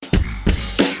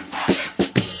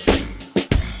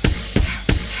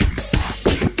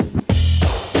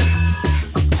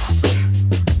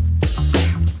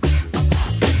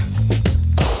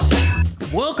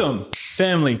Welcome,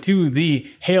 family, to the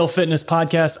Hale Fitness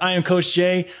Podcast. I am Coach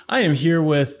Jay. I am here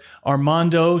with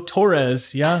Armando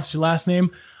Torres. Yeah, it's your last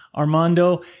name,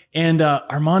 Armando. And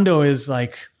Armando is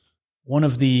like one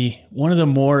of the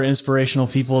more inspirational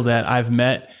people that I've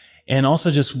met, and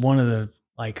also just one of the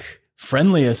like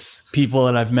friendliest people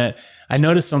that I've met. I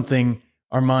noticed something,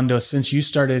 Armando, since you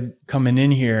started coming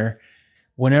in here.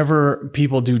 Whenever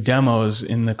people do demos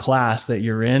in the class that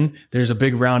you're in, there's a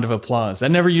big round of applause. That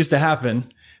never used to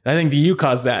happen. I think that you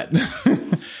caused that.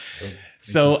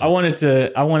 So I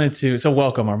wanted to, so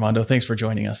welcome, Armando. Thanks for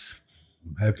joining us.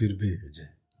 I'm happy to be here, Jay.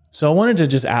 So I wanted to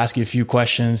just ask you a few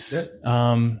questions,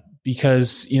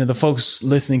 because, you know, the folks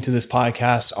listening to this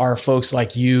podcast are folks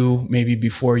like you, maybe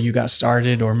before you got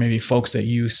started, or maybe folks that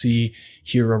you see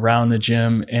here around the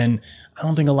gym. And I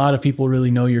don't think a lot of people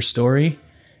really know your story.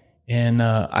 And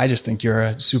I just think you're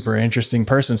a super interesting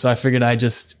person. So I figured I'd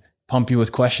just pump you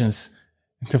with questions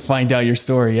to find out your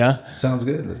story. Yeah. Sounds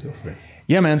good. Let's go for it.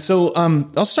 Yeah, man. So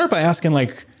I'll start by asking,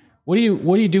 like, what do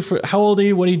you do for, how old are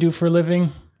you? What do you do for a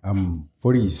living? I'm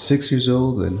 46 years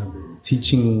old and I've been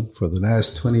teaching for the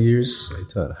last 20 years. I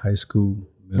taught high school,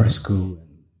 middle school,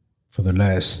 and for the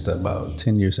last about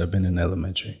 10 years, I've been in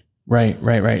elementary. Right.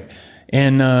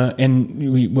 And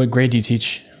what grade do you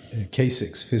teach?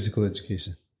 K6, physical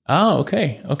education. Oh,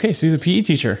 okay. So you're the PE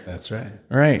teacher. That's right.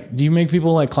 All right. Do you make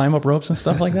people like climb up ropes and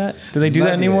stuff like that? Do they do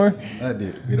that anymore? Not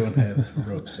yet. We don't have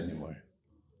ropes anymore.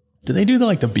 Do they do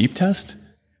the beep test?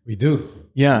 We do.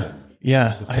 Yeah.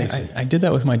 I did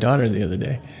that with my daughter the other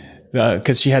day,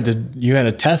 because you had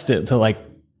to test it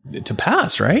to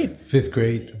pass, right? 5th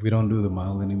grade. We don't do the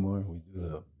mile anymore. We do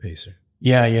the pacer.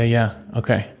 Yeah.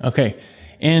 Okay.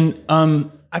 And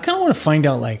I kind of want to find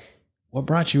out like what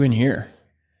brought you in here.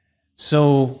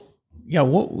 So, yeah,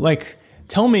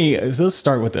 tell me, let's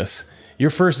start with this.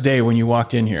 Your first day when you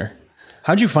walked in here,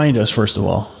 how'd you find us, first of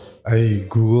all? I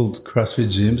Googled CrossFit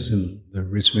gyms in the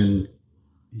Richmond,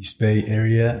 East Bay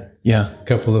area. Yeah. A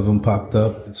couple of them popped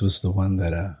up. This was the one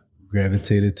that I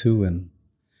gravitated to and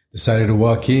decided to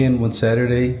walk in one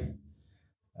Saturday.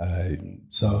 I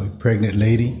saw a pregnant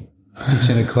lady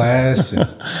teaching a class. And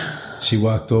she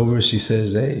walked over. She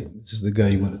says, "Hey, this is the guy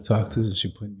you want to talk to." And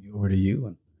she put me over to you.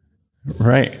 And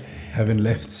right. Haven't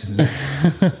left since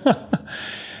then.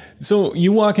 So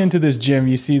you walk into this gym,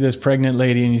 you see this pregnant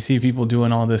lady and you see people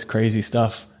doing all this crazy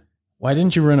stuff. Why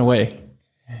didn't you run away?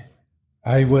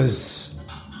 I was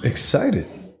excited.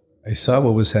 I saw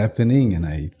what was happening and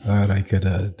I thought I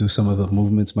could do some of the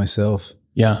movements myself.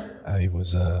 Yeah. I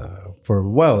was, for a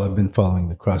while, I've been following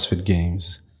the CrossFit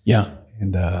Games. Yeah.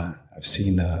 And I've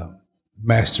seen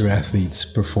master athletes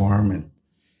perform and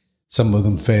some of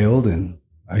them failed, and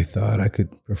I thought I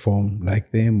could perform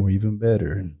like them or even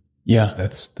better. And yeah,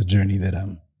 that's the journey that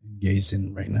I'm engaged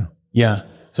in right now. Yeah.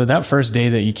 So that first day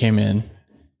that you came in,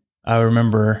 I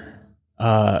remember,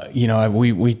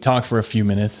 we talked for a few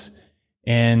minutes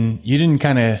and you were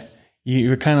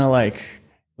kind of like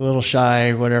a little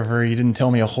shy, whatever. You didn't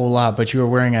tell me a whole lot, but you were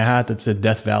wearing a hat that said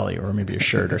Death Valley or maybe a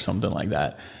shirt or something like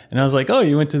that. And I was like, oh,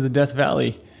 you went to the Death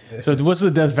Valley. So what's the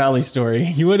Death Valley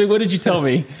story? What did you tell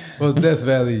me? Well, Death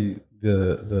Valley,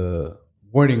 the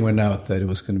warning went out that it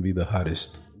was going to be the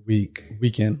hottest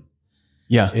weekend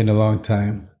in a long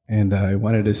time. And I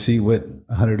wanted to see what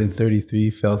 133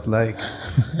 felt like.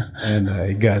 And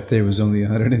I got there, it was only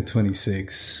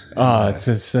 126. Oh, it's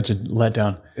just such a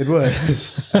letdown. It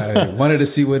was. I wanted to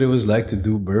see what it was like to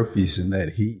do burpees in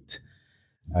that heat.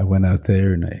 I went out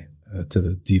there and to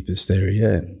the deepest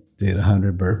area and did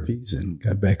 100 burpees and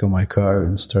got back on my car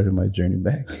and started my journey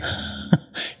back.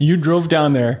 You drove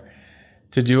down there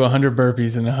to do 100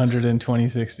 burpees in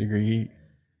 126 degree heat.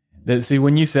 See,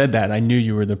 when you said that, I knew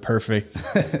you were the perfect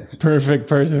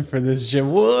person for this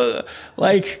gym. What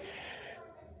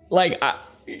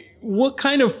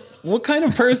kind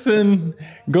of person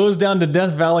goes down to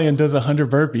Death Valley and does 100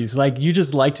 burpees? Like, you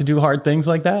just like to do hard things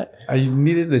like that? I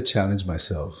needed to challenge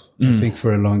myself. I think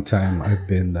for a long time I've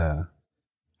been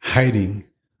hiding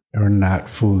or not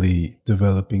fully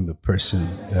developing the person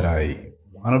that I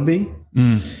want to be.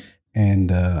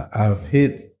 And I've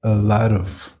hit a lot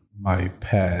of my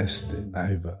past, and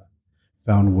I've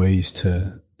found ways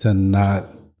to not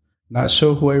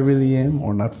show who I really am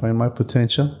or not find my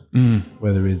potential,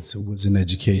 whether it was in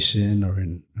education or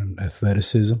in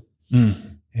athleticism.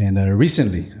 And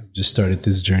recently, I've just started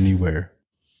this journey where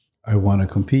I want to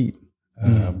compete,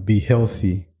 be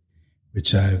healthy,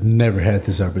 which I've never had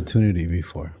this opportunity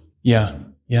before. Yeah.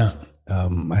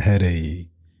 I had a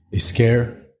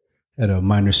scare, had a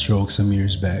minor stroke some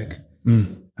years back.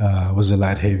 Was a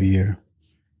lot heavier,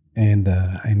 and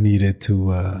I needed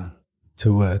to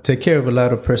to take care of a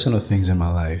lot of personal things in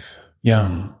my life.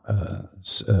 Yeah.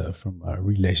 From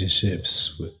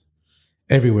relationships with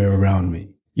everywhere around me.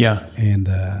 Yeah. And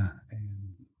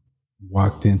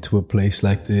walked into a place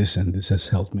like this, and this has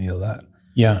helped me a lot.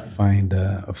 Yeah. Find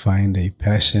a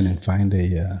passion and find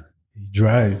a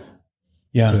drive.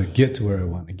 Yeah. To get to where I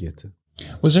want to get to.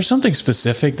 Was there something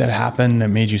specific that happened that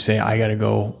made you say, I got to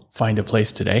go find a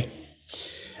place today?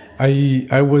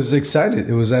 I was excited.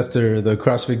 It was after the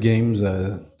CrossFit Games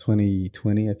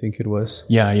 2020, I think it was.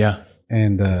 Yeah, yeah.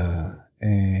 And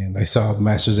I saw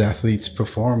Masters athletes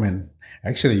perform, and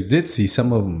actually did see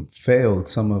some of them failed,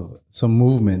 some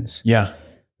movements. Yeah.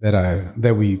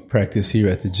 That we practice here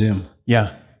at the gym.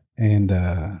 Yeah. And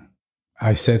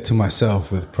I said to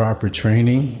myself, with proper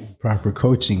training, proper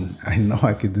coaching, I know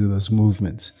I could do those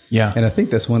movements. Yeah. And I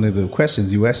think that's one of the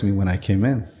questions you asked me when I came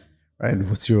in, right?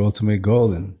 What's your ultimate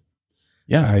goal? And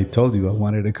yeah, I told you I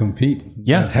wanted to compete.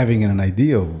 Yeah. Not having an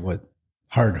idea of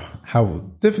how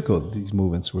difficult these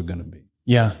movements were going to be.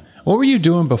 Yeah. What were you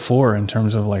doing before in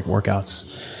terms of like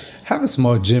workouts? Have a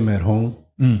small gym at home.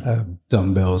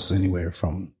 Dumbbells anywhere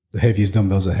from the heaviest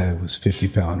dumbbells I had was 50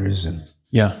 pounders. And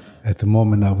yeah, at the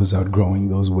moment I was outgrowing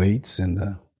those weights. And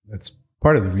that's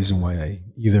part of the reason why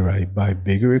I buy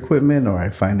bigger equipment, or I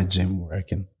find a gym where I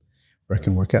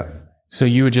can work out. So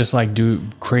you would just like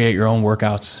create your own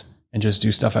workouts and just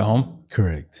do stuff at home?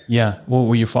 Correct. Yeah. Well,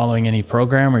 were you following any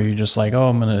program, or you just like, oh,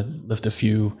 I'm going to lift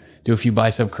do a few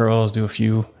bicep curls, do a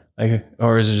few, like,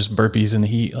 or is it just burpees in the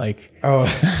heat? Like, oh,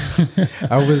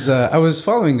 I was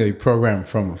following a program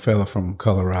from a fellow from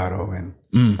Colorado, and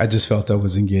I just felt I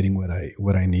wasn't getting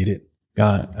what I needed.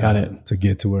 Got it. To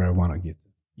get to where I want to get.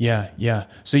 Yeah. Yeah.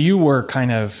 So you were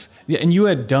kind of, and you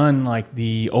had done like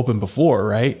the open before,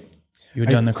 right? You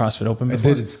had done the CrossFit Open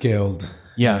before? I did it scaled.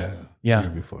 Yeah.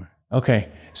 Before. Okay.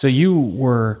 So you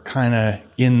were kind of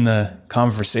in the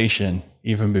conversation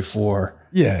even before.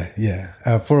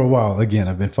 Yeah. For a while, again,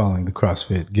 I've been following the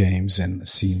CrossFit Games and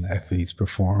seeing athletes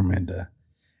perform,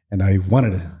 and I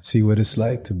wanted to see what it's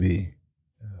like to be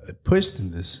pushed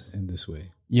in this way.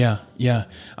 Yeah.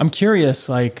 I'm curious,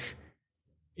 like,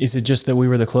 is it just that we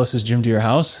were the closest gym to your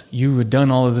house? You had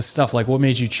done all of this stuff. Like, what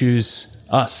made you choose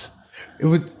us? It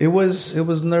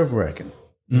was nerve-wracking.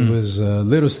 It was a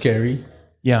little scary.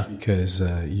 Yeah. Because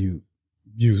you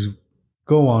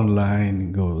go online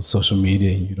and go social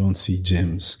media, and you don't see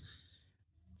gyms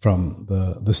from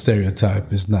the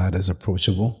stereotype is not as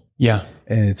approachable. Yeah.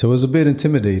 And so it was a bit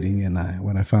intimidating. And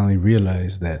when I finally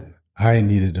realized that I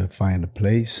needed to find a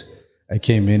place, I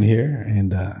came in here,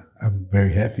 and I'm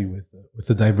very happy with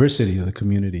the diversity of the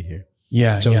community here.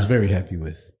 Yeah. Which I was very happy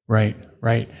with. Right.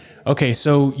 Okay.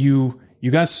 So you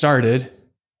got started,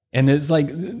 and it's like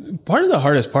part of the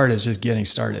hardest part is just getting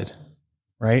started.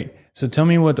 Right. So tell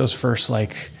me what those first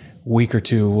like week or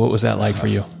two, what was that like for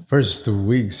you? First 2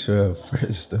 weeks,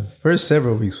 the first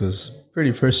several weeks was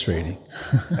pretty frustrating.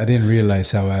 I didn't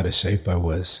realize how out of shape I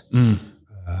was,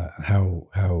 how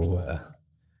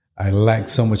I lacked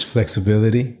so much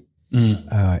flexibility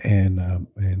and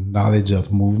knowledge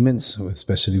of movements,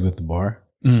 especially with the bar.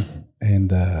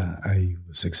 And I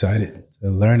was excited to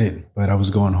learn it, but I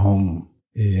was going home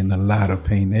in a lot of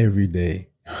pain every day.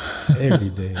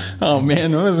 Oh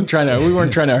man, we weren't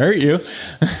trying to hurt you.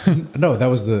 No, that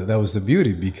was the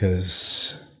beauty,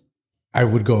 because I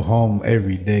would go home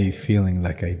every day feeling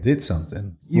like I did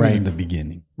something, even in the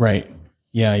beginning. Right.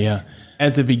 Yeah.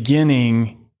 At the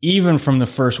beginning, even from the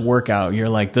first workout, you're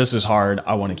like, this is hard.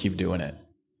 I want to keep doing it.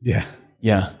 Yeah.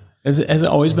 Has it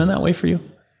always been that way for you?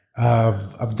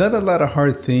 I've done a lot of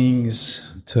hard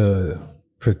things to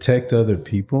protect other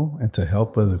people and to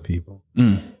help other people.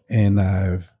 And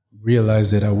I've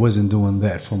realized that I wasn't doing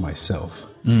that for myself.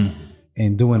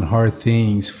 And doing hard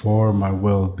things for my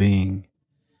well-being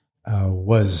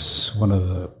was one of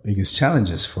the biggest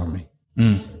challenges for me.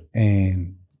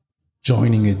 And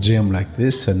joining a gym like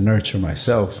this to nurture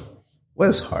myself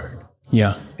was hard.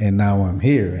 Yeah. And now I'm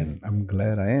here, and I'm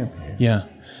glad I am here. Yeah.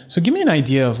 So give me an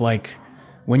idea of like,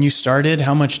 when you started,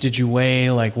 how much did you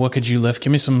weigh? Like, what could you lift?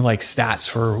 Give me some like stats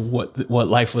for what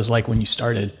life was like when you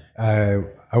started.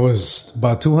 I was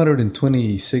about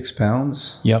 226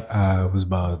 pounds. Yep. I was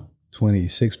about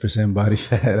 26% body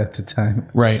fat at the time.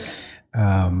 Right.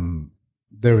 I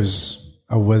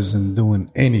wasn't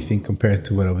doing anything compared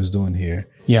to what I was doing here.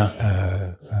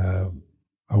 Yeah.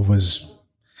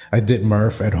 I did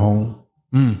Murph at home.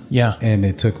 Yeah. And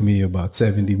it took me about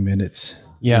 70 minutes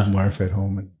to do Murph at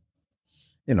home. And,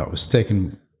 I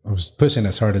was pushing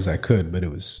as hard as I could, but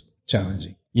it was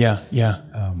challenging. Yeah.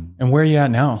 And where are you at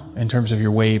now in terms of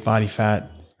your weight, body fat?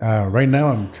 Right now,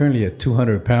 I'm currently at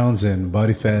 200 pounds and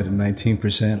body fat at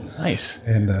 19%. Nice.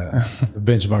 And the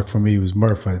benchmark for me was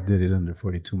Murph. I did it under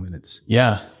 42 minutes.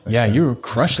 Yeah. You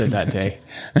crushed it that day.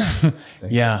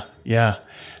 Yeah.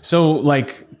 So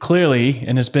like clearly,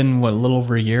 and it's been what, a little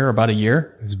over a year, about a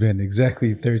year? It's been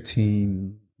exactly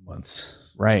 13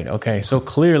 months. Right. Okay. So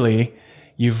clearly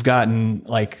you've gotten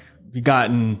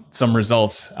some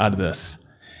results out of this,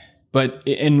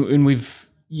 and we've,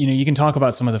 you can talk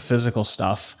about some of the physical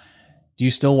stuff. Do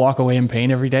you still walk away in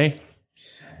pain every day?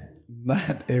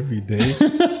 Not every day,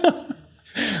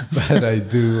 but I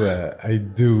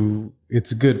do.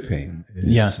 It's good pain.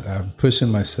 I'm pushing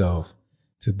myself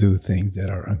to do things that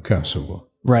are uncomfortable.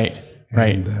 Right.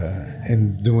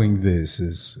 And doing this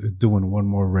is doing one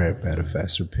more rep at a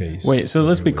faster pace. Wait, so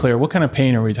let's be clear. What kind of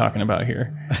pain are we talking about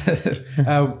here?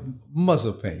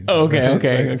 Muscle pain. Oh,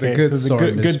 okay. The good, so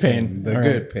good pain. The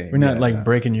good pain. We're not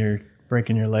breaking your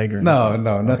leg or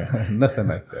nothing. Nothing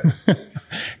like that.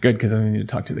 Good, because I need to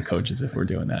talk to the coaches if we're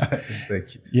doing that.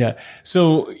 Thank you. Yeah.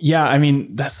 So I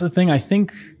mean, that's the thing. I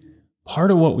think part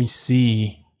of what we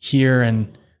see here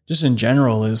and just in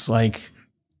general is like,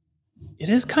 it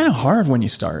is kind of hard when you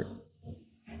start.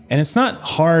 And it's not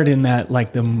hard in that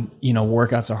like the,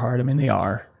 workouts are hard. I mean, they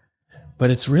are,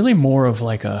 but it's really more of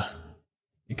like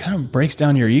it kind of breaks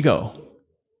down your ego.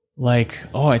 Like,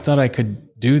 oh, I thought I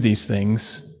could do these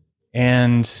things,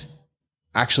 and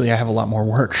actually I have a lot more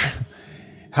work.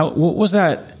 What was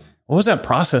that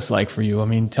process like for you? I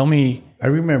mean, tell me. I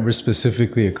remember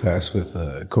specifically a class with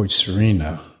Coach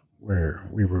Serena where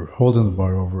we were holding the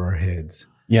bar over our heads.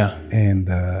 Yeah.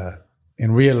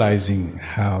 And realizing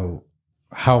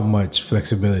how much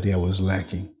flexibility I was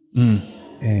lacking.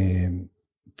 And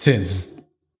since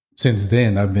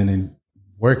then, I've been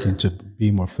working to be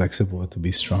more flexible, to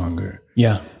be stronger.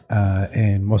 Yeah.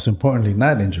 And most importantly,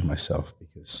 not injure myself,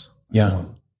 because I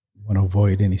want to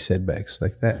avoid any setbacks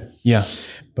like that. Yeah.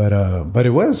 But it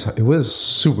was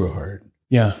super hard.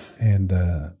 Yeah. And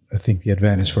I think the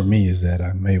advantage for me is that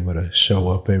I'm able to show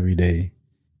up every day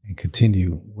and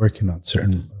continue working on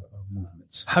certain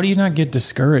movements. How do you not get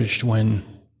discouraged when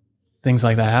things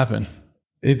like that happen?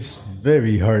 It's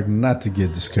very hard not to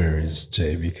get discouraged,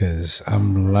 Jay, because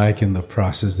I'm liking the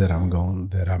process that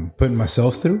I'm putting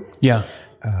myself through. Yeah.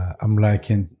 I'm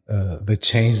liking the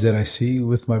change that I see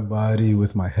with my body,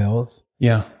 with my health.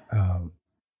 Yeah.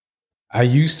 I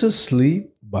used to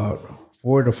sleep about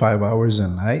 4 to 5 hours a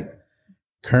night.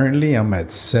 Currently, I'm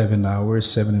at 7 hours,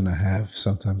 7.5,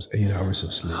 sometimes 8 hours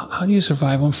of sleep. How do you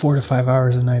survive on 4 to 5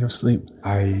 hours a night of sleep?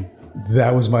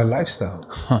 That was my lifestyle.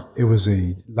 Huh. It was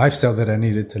a lifestyle that I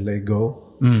needed to let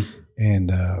go.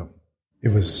 And it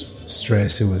was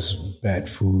stress. It was bad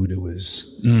food. It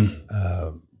was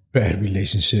bad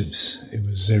relationships. It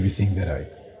was everything that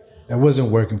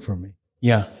wasn't working for me.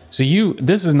 Yeah. So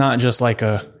this is not just like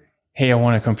hey, I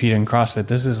want to compete in CrossFit.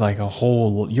 This is like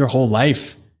your whole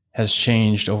life has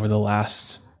changed over the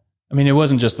last, it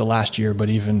wasn't just the last year, but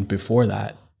even before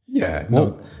that. Yeah.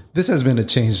 No, this has been a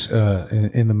change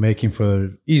in the making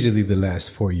for easily the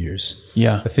last 4 years.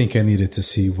 Yeah. I think I needed to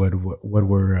see what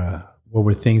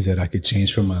were things that I could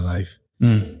change from my life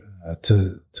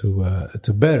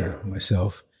to better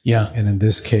myself. Yeah. And in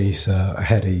this case, I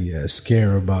had a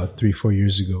scare about 3-4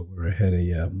 years ago where I had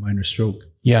a minor stroke.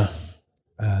 Yeah.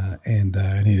 And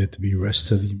I needed to be rushed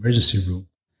to the emergency room.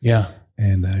 Yeah.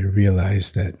 And I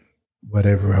realized that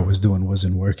whatever I was doing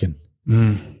wasn't working.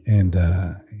 And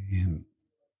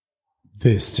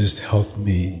this just helped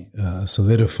me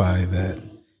solidify that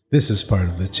this is part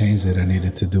of the change that I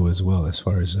needed to do as well, as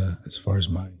far as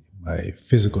my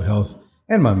physical health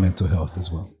and my mental health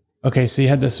as well. Okay, so you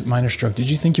had this minor stroke. Did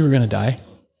you think you were going to die?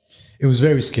 It was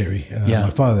very scary. My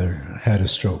father had a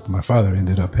stroke. My father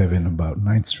ended up having about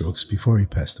 9 strokes before he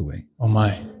passed away. Oh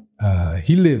my!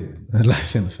 He lived a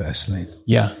life in the fast lane.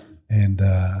 Yeah, and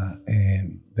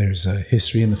there's a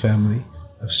history in the family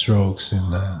of strokes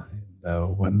and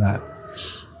whatnot,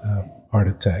 heart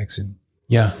attacks, and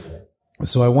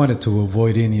so I wanted to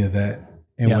avoid any of that.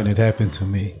 And when it happened to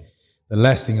me, the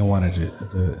last thing I wanted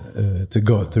to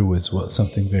go through was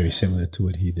something very similar to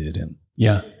what he did,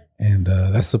 and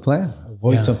that's the plan.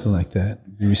 Avoid something like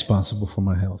that. Be responsible for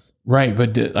my health. Right,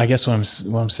 but I guess what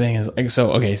I'm saying is,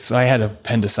 so I had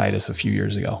appendicitis a few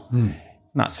years ago.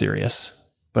 Not serious,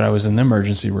 but I was in the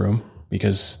emergency room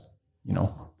because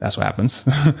that's what happens.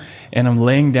 And I'm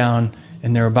laying down,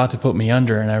 and they're about to put me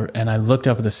under, and I looked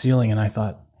up at the ceiling, and I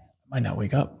thought, I might not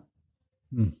wake up.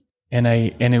 And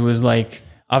it was like,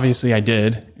 obviously I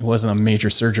did. It wasn't a major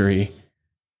surgery,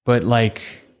 but like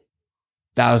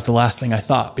that was the last thing I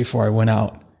thought before I went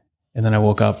out. And then I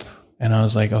woke up and I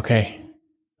was like, okay,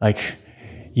 like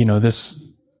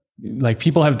this, like,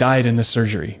 people have died in this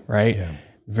surgery, right? Yeah.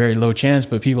 Very low chance,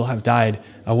 but people have died.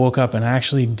 I woke up and I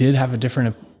actually did have a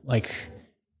different, like,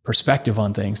 perspective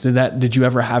on things. Did you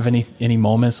ever have any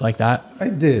moments like that? I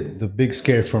did. The big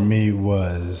scare for me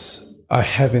was I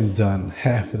haven't done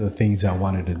half of the things I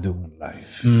wanted to do in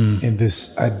life. And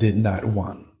this, I did not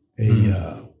want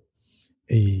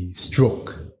a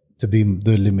stroke to be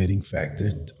the limiting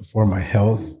factor for my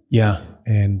health. Yeah.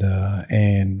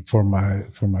 And for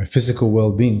my physical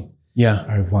well-being. Yeah.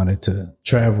 I wanted to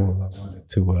travel. I wanted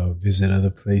to visit other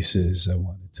places. I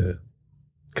wanted to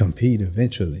compete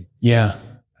eventually. Yeah.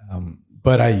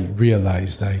 But I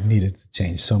realized I needed to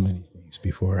change so many things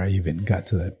before I even got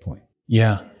to that point.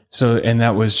 Yeah. So, and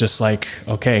that was just like,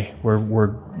 okay, we're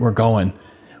going.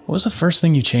 What was the first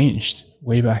thing you changed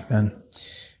way back then?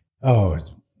 Oh,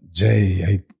 Jay,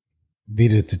 I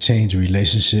needed to change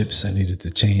relationships. I needed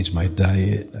to change my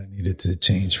diet. I needed to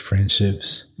change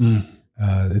friendships.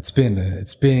 It's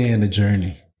been a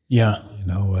journey. Yeah.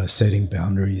 Setting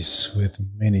boundaries with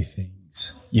many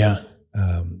things. Yeah.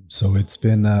 So it's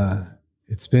been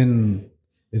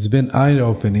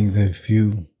eye-opening that if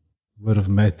you would have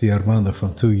met the Armando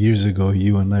from 2 years ago,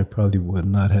 you and I probably would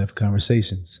not have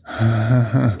conversations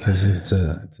because it's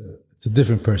a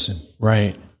different person.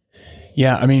 Right.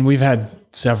 Yeah. I mean, we've had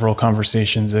several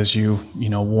conversations as you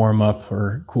warm up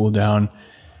or cool down.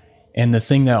 And the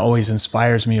thing that always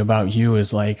inspires me about you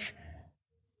is like,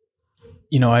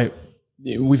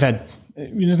 we've had,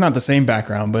 it's not the same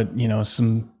background, but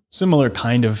some similar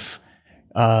kind of,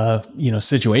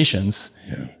 situations.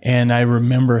 Yeah. And I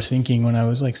remember thinking when I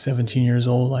was like 17 years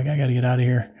old, like, I got to get out of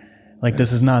here. Like,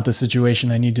 this is not the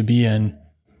situation I need to be in.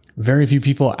 Very few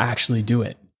people actually do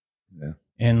it. Yeah.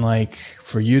 And like,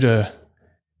 for you to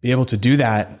be able to do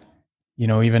that,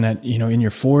 even at, in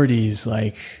your 40s,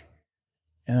 like,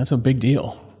 and that's a big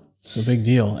deal. It's a big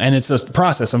deal. And it's a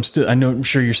process. I'm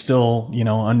sure you're still,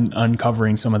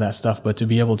 uncovering some of that stuff, but to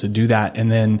be able to do that and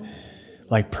then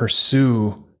like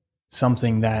pursue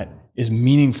something that is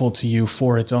meaningful to you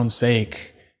for its own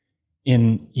sake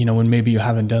when maybe you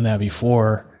haven't done that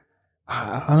before.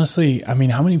 Honestly, I mean,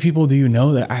 how many people do you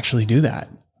know that actually do that?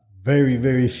 Very,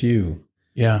 very few.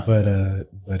 Yeah.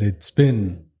 But it's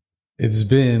been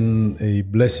a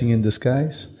blessing in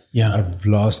disguise. Yeah. I've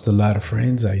lost a lot of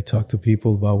friends. I talk to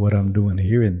people about what I'm doing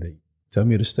here and they tell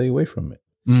me to stay away from it.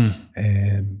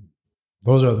 And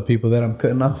those are the people that I'm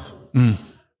cutting off.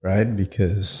 Right?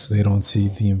 Because they don't see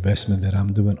the investment that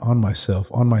I'm doing on myself,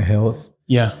 on my health.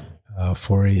 Yeah.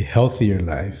 For a healthier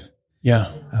life.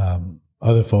 Yeah.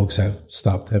 Other folks have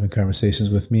stopped having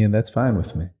conversations with me, and that's fine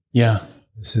with me. Yeah.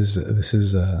 This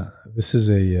is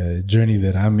a journey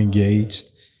that I'm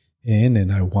engaged in,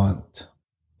 and I want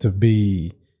to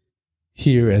be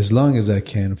here as long as I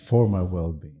can for my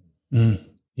well-being.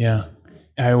 Yeah.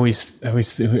 I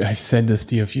said this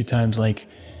to you a few times, like,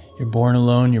 you're born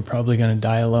alone, you're probably going to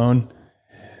die alone.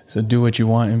 So do what you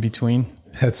want in between.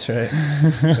 That's right.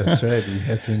 That's right. You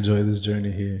have to enjoy this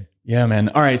journey here. Yeah, man.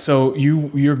 All right. So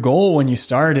your goal when you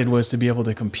started was to be able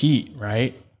to compete,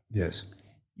 right? Yes.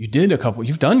 You've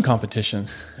done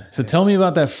competitions. So tell me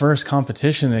about that first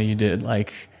competition that you did.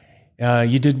 Like,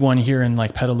 you did one here in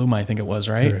like Petaluma, I think it was,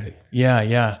 right? Right. Yeah.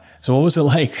 Yeah. So what was it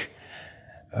like?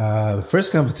 The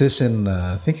first competition,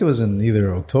 I think it was in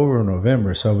either October or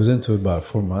November. So I was into it about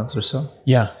 4 months or so.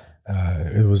 Yeah.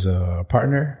 It was a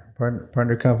partner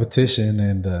competition,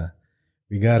 and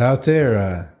we got out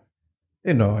there.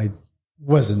 I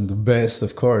wasn't the best,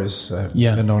 of course. I've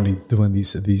been only doing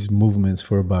these movements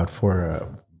for about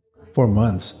 4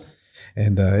 months,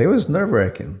 and it was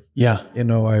nerve-wracking. Yeah.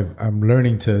 I'm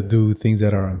learning to do things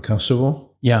that are uncomfortable.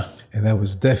 Yeah. And that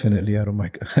was definitely out of my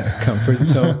comfort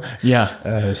zone.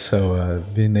 Yeah. So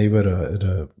being able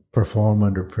to perform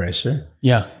under pressure.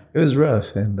 Yeah. It was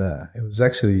rough, and it was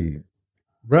actually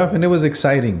rough, and it was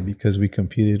exciting because we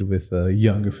competed with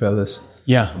younger fellas.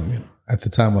 Yeah. At the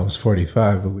time I was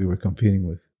 45, but we were competing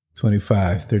with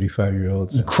 25,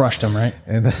 35-year-olds. You crushed them, right?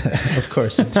 And of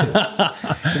course it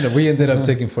did. We ended up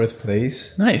taking 4th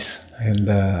place. Nice.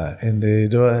 And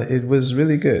it was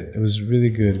really good. It was really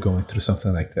good going through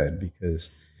something like that because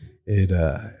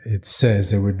it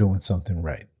says that we're doing something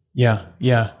right. Yeah,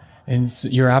 yeah. And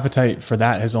your appetite for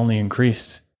that has only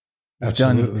increased.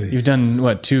 Absolutely. You've done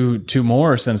what, two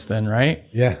more since then, right?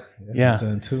 Yeah. I've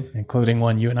done 2, including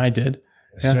one you and I did.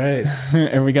 That's right.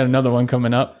 And we got another one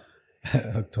coming up.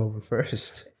 October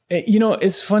 1st.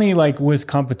 It's funny, like with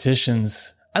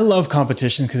competitions, I love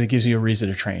competition because it gives you a reason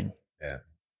to train. Yeah.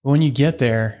 But when you get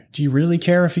there, do you really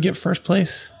care if you get first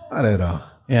place? Not at all.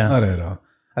 Yeah. Not at all.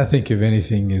 I think if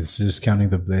anything, it's just counting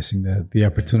the blessing, that the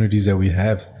opportunities that we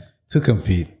have to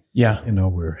compete. Yeah.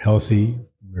 We're healthy,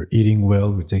 we're eating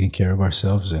well, we're taking care of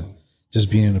ourselves, and just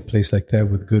being in a place like that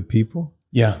with good people.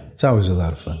 Yeah. It's always a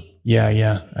lot of fun. Yeah.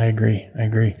 Yeah. I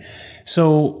agree.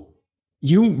 So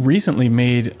you recently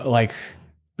made like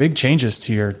big changes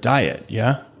to your diet.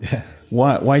 Yeah. Yeah.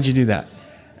 Why'd you do that?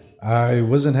 I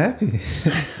wasn't happy.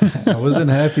 I wasn't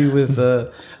happy with,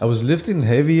 I was lifting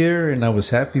heavier and I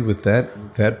was happy with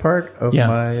that part of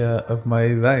my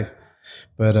life.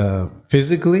 But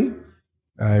physically,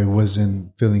 I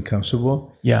wasn't feeling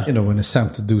comfortable. Yeah. When it's time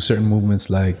to do certain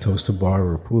movements like toes to bar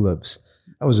or pull-ups,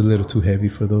 I was a little too heavy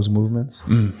for those movements.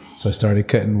 So I started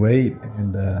cutting weight,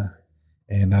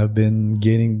 and I've been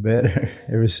getting better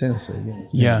ever since.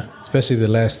 Especially the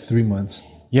last 3 months.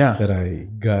 Yeah. That I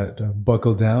got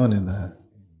buckled down and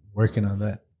working on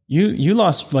that. You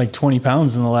lost like 20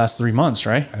 pounds in the last 3 months,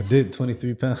 right? I did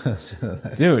 23 pounds.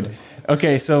 Dude.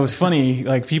 Okay. So it's funny.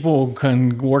 Like people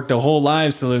can work their whole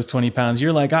lives to lose 20 pounds.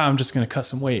 You're like, I'm just going to cut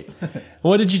some weight.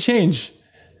 What did you change?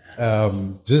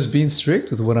 Just being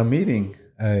strict with what I'm eating.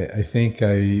 I think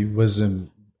I wasn't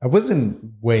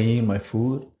weighing my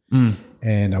food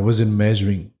and I wasn't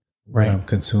measuring what I'm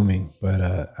consuming,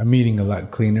 but I'm eating a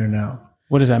lot cleaner now.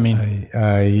 What does that mean?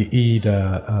 I eat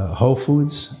whole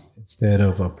foods instead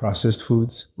of processed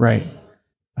foods. Right.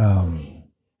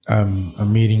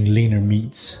 I'm eating leaner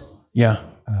meats. Yeah.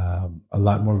 A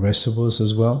lot more vegetables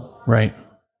as well. Right.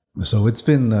 So it's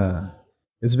been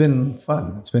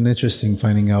fun. It's been interesting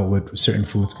finding out what certain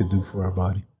foods could do for our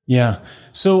body. Yeah.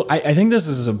 So I think this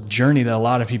is a journey that a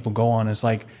lot of people go on. Is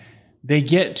like you can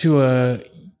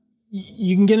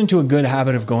get into a good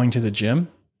habit of going to the gym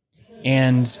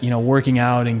and, working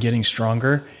out and getting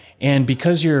stronger. And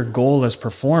because your goal is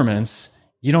performance,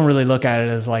 you don't really look at it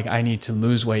as like, I need to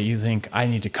lose weight. You think I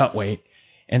need to cut weight.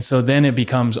 And so then it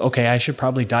becomes, okay, I should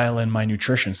probably dial in my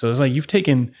nutrition. So it's like, you've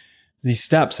taken these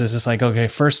steps. It's just like, okay,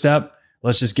 first step,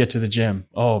 let's just get to the gym.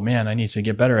 Oh man, I need to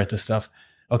get better at this stuff.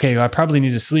 Okay, I probably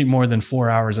need to sleep more than 4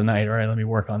 hours a night. All right, let me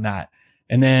work on that.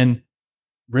 And then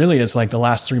really it's like the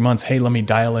last 3 months, hey, let me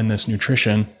dial in this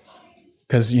nutrition.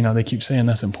 Because, they keep saying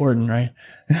that's important, right?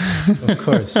 Of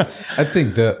course. I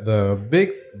think the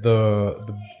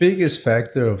biggest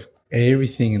factor of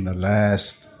everything in the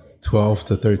last 12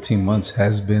 to 13 months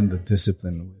has been the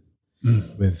discipline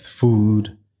with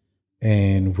food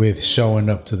and with showing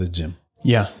up to the gym.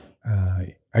 Yeah.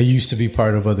 I used to be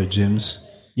part of other gyms.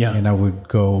 Yeah. And I would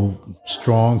go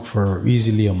strong for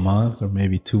easily a month or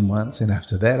maybe 2 months. And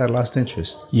after that, I lost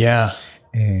interest. Yeah.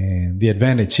 And the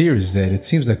advantage here is that it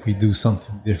seems like we do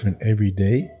something different every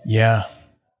day. Yeah.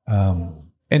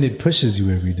 And it pushes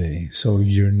you every day. So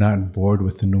you're not bored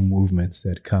with the new movements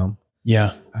that come.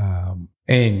 Yeah.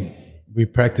 And we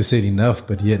practice it enough,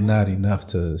 but yet not enough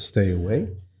to stay away.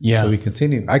 Yeah. So I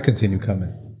continue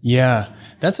coming. Yeah.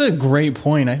 That's a great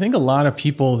point. I think a lot of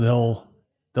people, they'll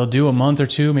do a month or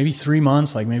two, maybe 3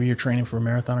 months. Like maybe you're training for a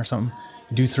marathon or something.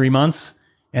 You do 3 months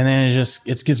and then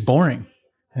it gets boring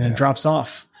and it drops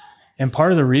off. And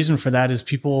part of the reason for that is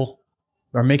people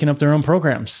are making up their own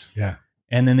programs. Yeah.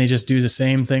 And then they just do the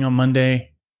same thing on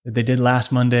Monday that they did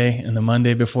last Monday and the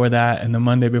Monday before that and the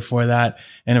Monday before that.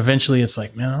 And eventually it's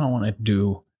like, man, I don't want to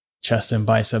do chest and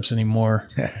biceps anymore.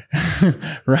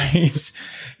 Right.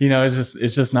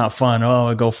 It's just not fun. Oh,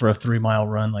 I go for a 3 mile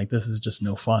run. Like this is just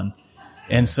no fun.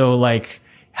 And so like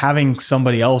having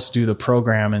somebody else do the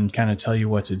program and kind of tell you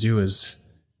what to do is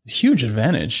a huge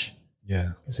advantage.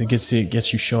 Yeah. Because it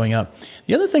gets you showing up.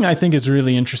 The other thing I think is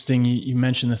really interesting, you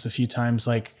mentioned this a few times,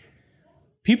 like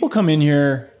people come in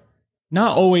here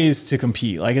not always to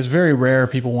compete. Like it's very rare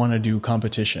people want to do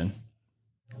competition.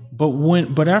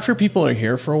 But after people are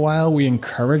here for a while, we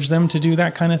encourage them to do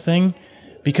that kind of thing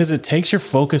because it takes your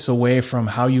focus away from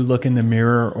how you look in the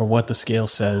mirror or what the scale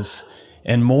says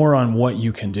and more on what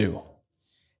you can do.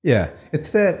 Yeah, it's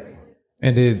that.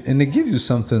 And it gives you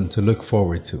something to look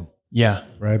forward to. Yeah.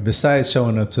 Right. Besides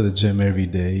showing up to the gym every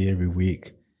day, every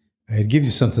week, it gives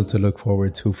you something to look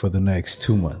forward to for the next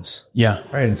 2 months. Yeah.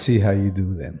 Right. And see how you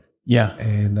do then. Yeah.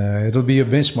 And it'll be a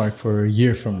benchmark for a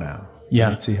year from now. Yeah.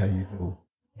 Right? See how you do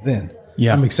then.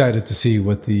 Yeah. I'm excited to see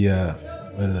what the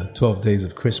 12 days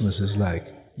of Christmas is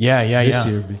like. Yeah. This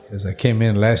year, because I came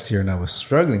in last year and I was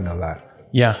struggling a lot.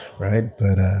 Yeah. Right.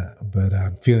 But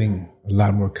I'm feeling a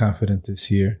lot more confident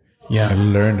this year. Yeah. I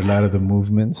learned a lot of the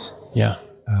movements. Yeah.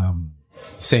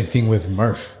 Same thing with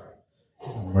Murph.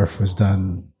 Murph was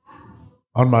done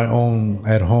on my own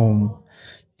at home.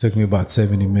 Took me about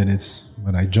 70 minutes.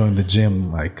 When I joined the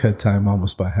gym, I cut time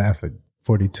almost by half at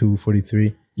 42,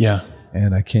 43. Yeah.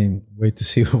 And I can't wait to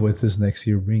see what this next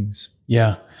year brings.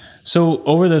 Yeah. So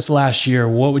over this last year,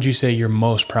 what would you say you're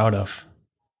most proud of?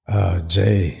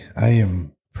 Jay, I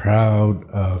am proud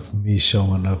of me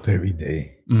showing up every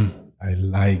day.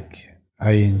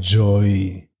 I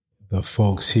enjoy the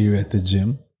folks here at the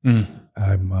gym. And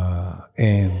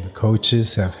the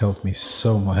coaches have helped me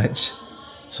so much.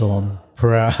 So I'm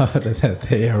proud that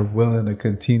they are willing to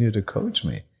continue to coach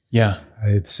me. Yeah.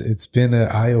 It's been an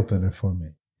eye opener for me.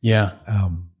 Yeah.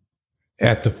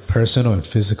 At the personal and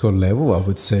physical level, I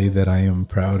would say that I am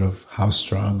proud of how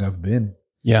strong I've been.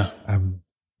 Yeah. I'm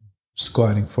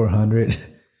squatting 400,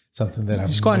 something that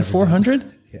I'm squatting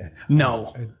 400? Yeah.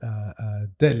 No.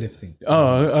 Deadlifting.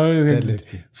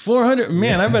 Deadlifting. 400.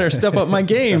 Man, I better step up my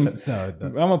game. No.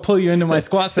 I'm going to pull you into my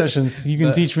squat sessions. You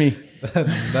can teach me.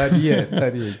 Not yet.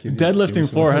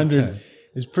 Deadlifting 400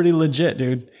 is pretty legit,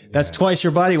 dude. That's twice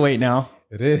your body weight now.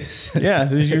 It is.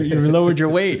 Yeah. You lowered your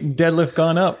weight. Deadlift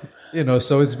gone up.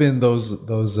 So it's been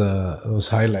those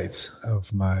highlights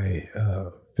of my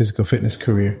physical fitness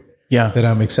career. Yeah. That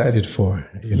I'm excited for.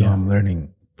 I'm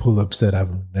learning pull-ups that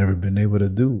I've never been able to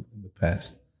do in the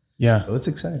past. Yeah. So it's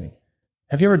exciting.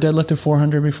 Have you ever deadlifted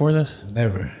 400 before this?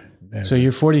 Never. So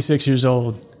you're 46 years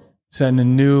old, setting a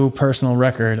new personal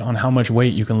record on how much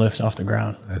weight you can lift off the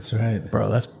ground. That's right.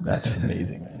 Bro, that's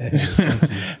amazing.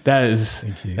 That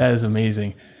is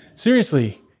amazing.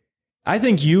 Seriously, I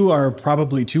think you are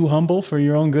probably too humble for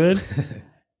your own good.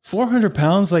 400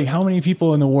 pounds, like how many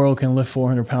people in the world can lift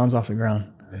 400 pounds off the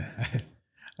ground?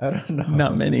 I don't know.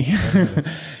 Not many.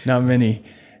 Not many.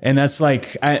 And that's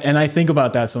like, I think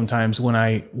about that sometimes when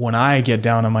I get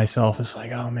down on myself. It's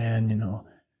like, oh man,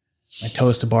 my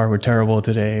toes to bar were terrible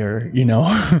today, or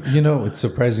it's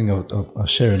surprising. I'll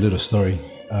share a little story.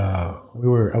 I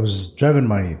was driving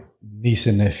my niece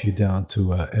and nephew down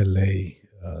to LA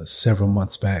several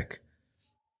months back,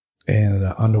 and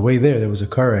on the way there was a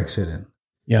car accident.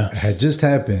 Yeah, it had just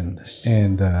happened,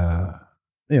 and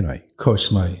I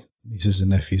coached my nieces and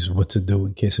nephews what to do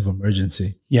in case of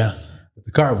emergency. Yeah. But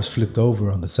the car was flipped over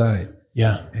on the side.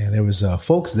 Yeah. And there was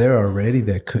folks there already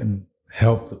that couldn't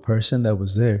help the person that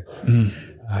was there.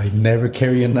 I never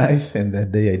carry a knife, and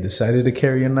that day I decided to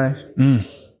carry a knife.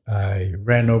 I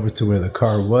ran over to where the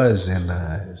car was, and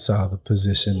I saw the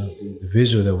position of the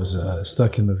individual that was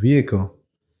stuck in the vehicle.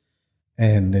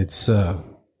 And it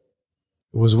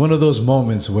was one of those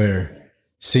moments where,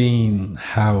 seeing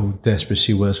how desperate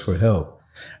she was for help,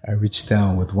 I reached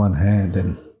down with one hand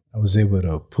and I was able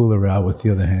to pull her out with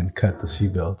the other hand, cut the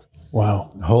seatbelt. Wow.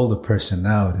 And hold the person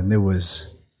out. And it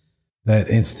was that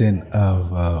instant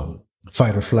of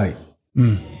fight or flight.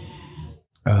 We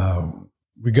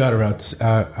got her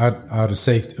out of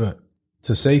safety,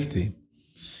 to safety.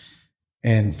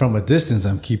 And from a distance,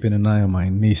 I'm keeping an eye on my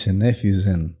niece and nephews,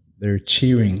 and they're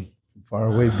cheering from far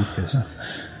away because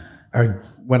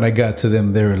when I got to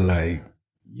them, they were like,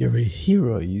 "You're a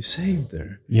hero. You saved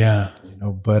her." Yeah.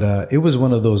 But it was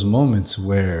one of those moments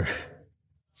where,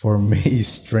 for me,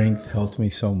 strength helped me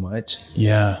so much.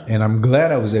 Yeah. And I'm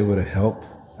glad I was able to help.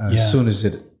 As soon as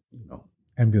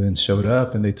ambulance showed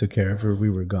up and they took care of her, we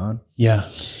were gone. Yeah.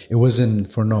 It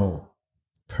wasn't for no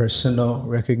personal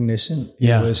recognition.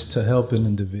 It was to help an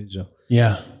individual.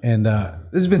 Yeah. And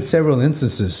there's been several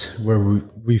instances where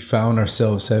we found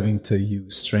ourselves having to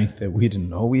use strength that we didn't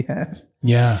know we have.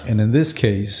 Yeah. And in this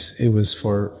case, it was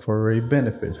for a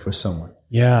benefit for someone.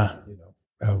 Yeah.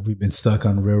 We've been stuck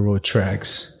on railroad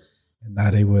tracks and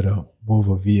not able to move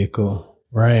a vehicle.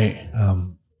 Right.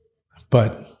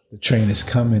 But the train is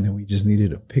coming, and we just needed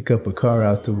to pick up a car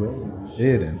out the way. We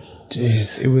did, and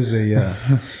it was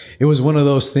it was one of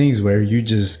those things where you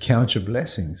just count your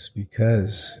blessings,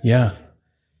 because if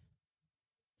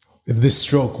this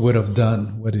stroke would have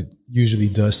done what it usually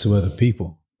does to other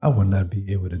people, I would not be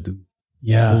able to do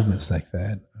movements like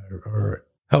that or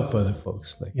help other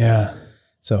folks like that.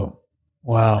 So,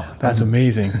 wow, that's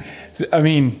amazing. So, I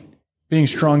mean, being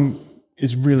strong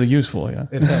is really useful. Yeah,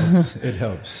 it helps. It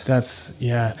helps. That's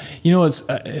it's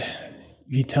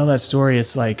you tell that story.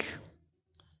 It's like,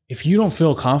 if you don't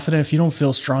feel confident, if you don't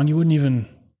feel strong, you wouldn't even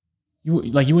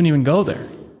go there.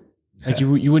 Like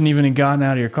you wouldn't even have gotten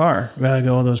out of your car. You'd rather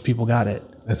go, "Oh, those people got it."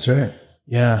 That's right.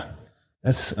 Yeah,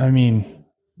 that's amazing.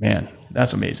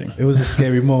 It was a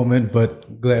scary moment,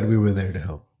 but glad we were there to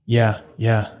help. Yeah,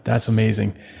 that's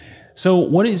amazing. So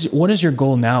what is your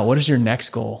goal now? What is your next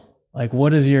goal? Like,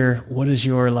 what is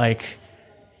your like,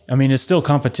 I mean, it's still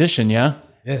competition. Yeah.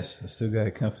 Yes. I still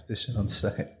got competition on the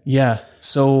side. Yeah.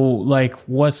 So like,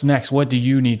 what's next? What do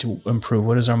you need to improve?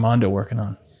 What is Armando working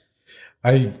on?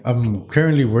 I'm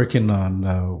currently working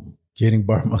on getting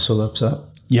bar muscle ups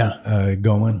up. Yeah.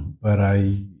 Going. But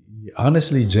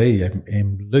honestly, Jay,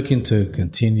 I'm looking to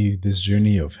continue this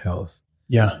journey of health.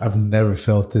 Yeah. I've never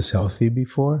felt this healthy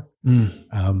before.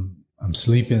 I'm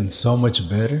sleeping so much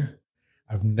better.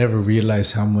 I've never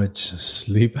realized how much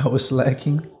sleep I was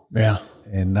lacking. Yeah.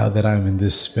 And now that I'm in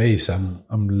this space, I'm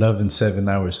loving 7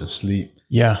 hours of sleep.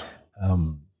 Yeah.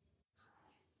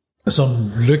 So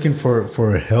I'm looking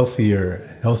for a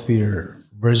healthier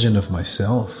version of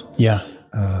myself. Yeah.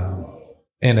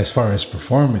 And as far as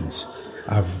performance,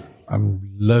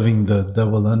 I'm loving the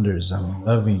double unders. I'm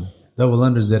loving double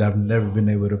unders that I've never been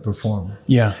able to perform.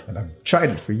 Yeah. And I've tried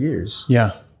it for years.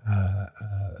 Yeah.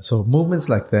 So movements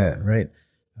like that, right?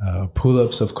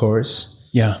 Pull-ups, of course.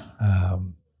 Yeah.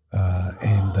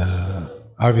 And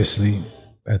obviously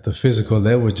at the physical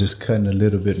level, just cutting a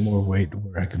little bit more weight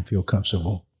where I can feel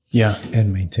comfortable. Yeah.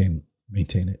 And maintain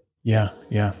it. Yeah.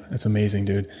 Yeah. That's amazing,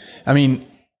 dude. I mean,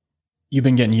 you've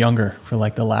been getting younger for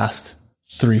like the last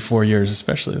 3-4 years,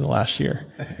 especially the last year.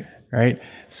 Right.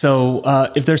 So,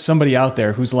 if there's somebody out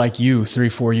there who's like you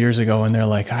 3-4 years ago and they're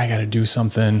like, I got to do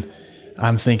something,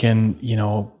 I'm thinking,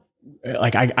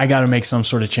 like I got to make some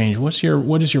sort of change. What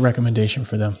is your recommendation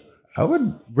for them? I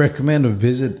would recommend a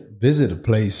visit a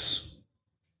place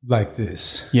like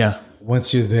this. Yeah.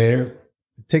 Once you're there,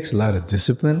 it takes a lot of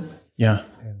discipline. Yeah.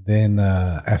 And then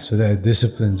after that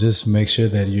discipline, just make sure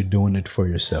that you're doing it for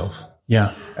yourself.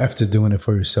 Yeah. After doing it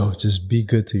for yourself, just be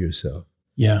good to yourself.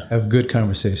 Yeah. Have good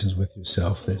conversations with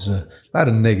yourself. There's a lot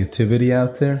of negativity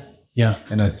out there. Yeah.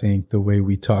 And I think the way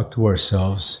we talk to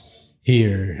ourselves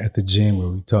here at the gym, where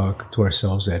we talk to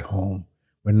ourselves at home,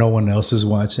 where no one else is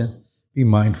watching, be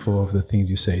mindful of the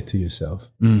things you say to yourself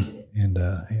and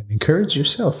encourage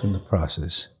yourself in the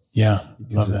process. Yeah.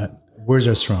 Love that. Words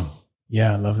are strong.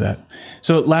 Yeah. I love that.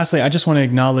 So lastly, I just want to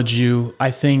acknowledge you.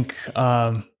 I think,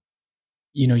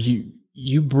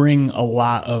 you bring a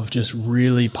lot of just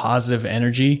really positive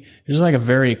energy. There's like a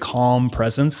very calm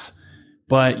presence,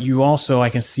 but you also, I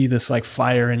can see this like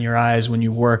fire in your eyes when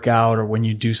you work out or when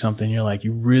you do something, you're like,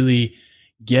 you really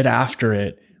get after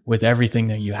it with everything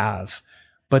that you have.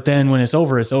 But then when it's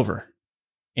over, it's over.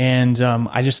 And,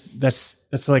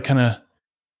 that's like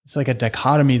it's like a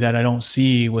dichotomy that I don't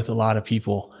see with a lot of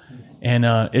people. And,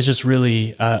 it's just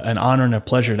really, an honor and a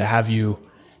pleasure to have you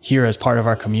here as part of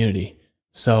our community.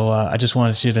 So I just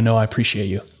wanted you to know I appreciate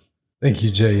you. Thank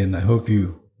you, Jay. And I hope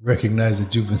you recognize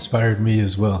that you've inspired me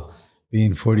as well,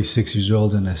 being 46 years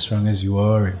old and as strong as you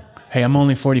are. Hey, I'm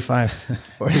only 45.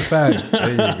 45.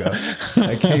 There you go.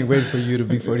 I can't wait for you to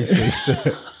be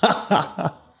 46.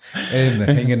 And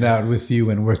hanging out with you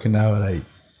and working out.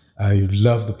 I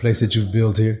love the place that you've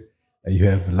built here. You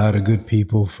have a lot of good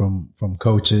people from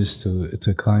coaches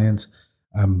to clients.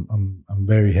 I'm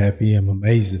very happy. I'm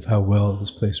amazed at how well this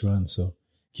place runs. So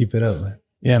keep it up, man.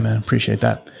 Yeah, man. Appreciate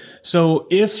that. So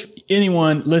if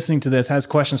anyone listening to this has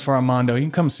questions for Armando, you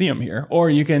can come see him here, or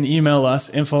you can email us,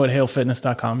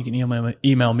 info@halefitness.com. You can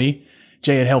email me,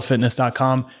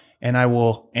 jay@halefitness.com, and I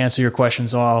will answer your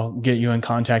questions. I'll get you in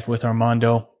contact with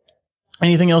Armando.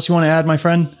 Anything else you want to add, my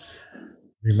friend?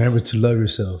 Remember to love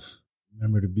yourself.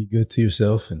 Remember to be good to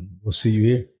yourself, and we'll see you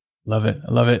here. Love it.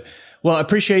 I love it. Well, I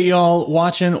appreciate you all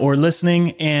watching or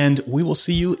listening, and we will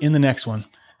see you in the next one.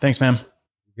 Thanks, man.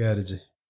 You got it, Jay.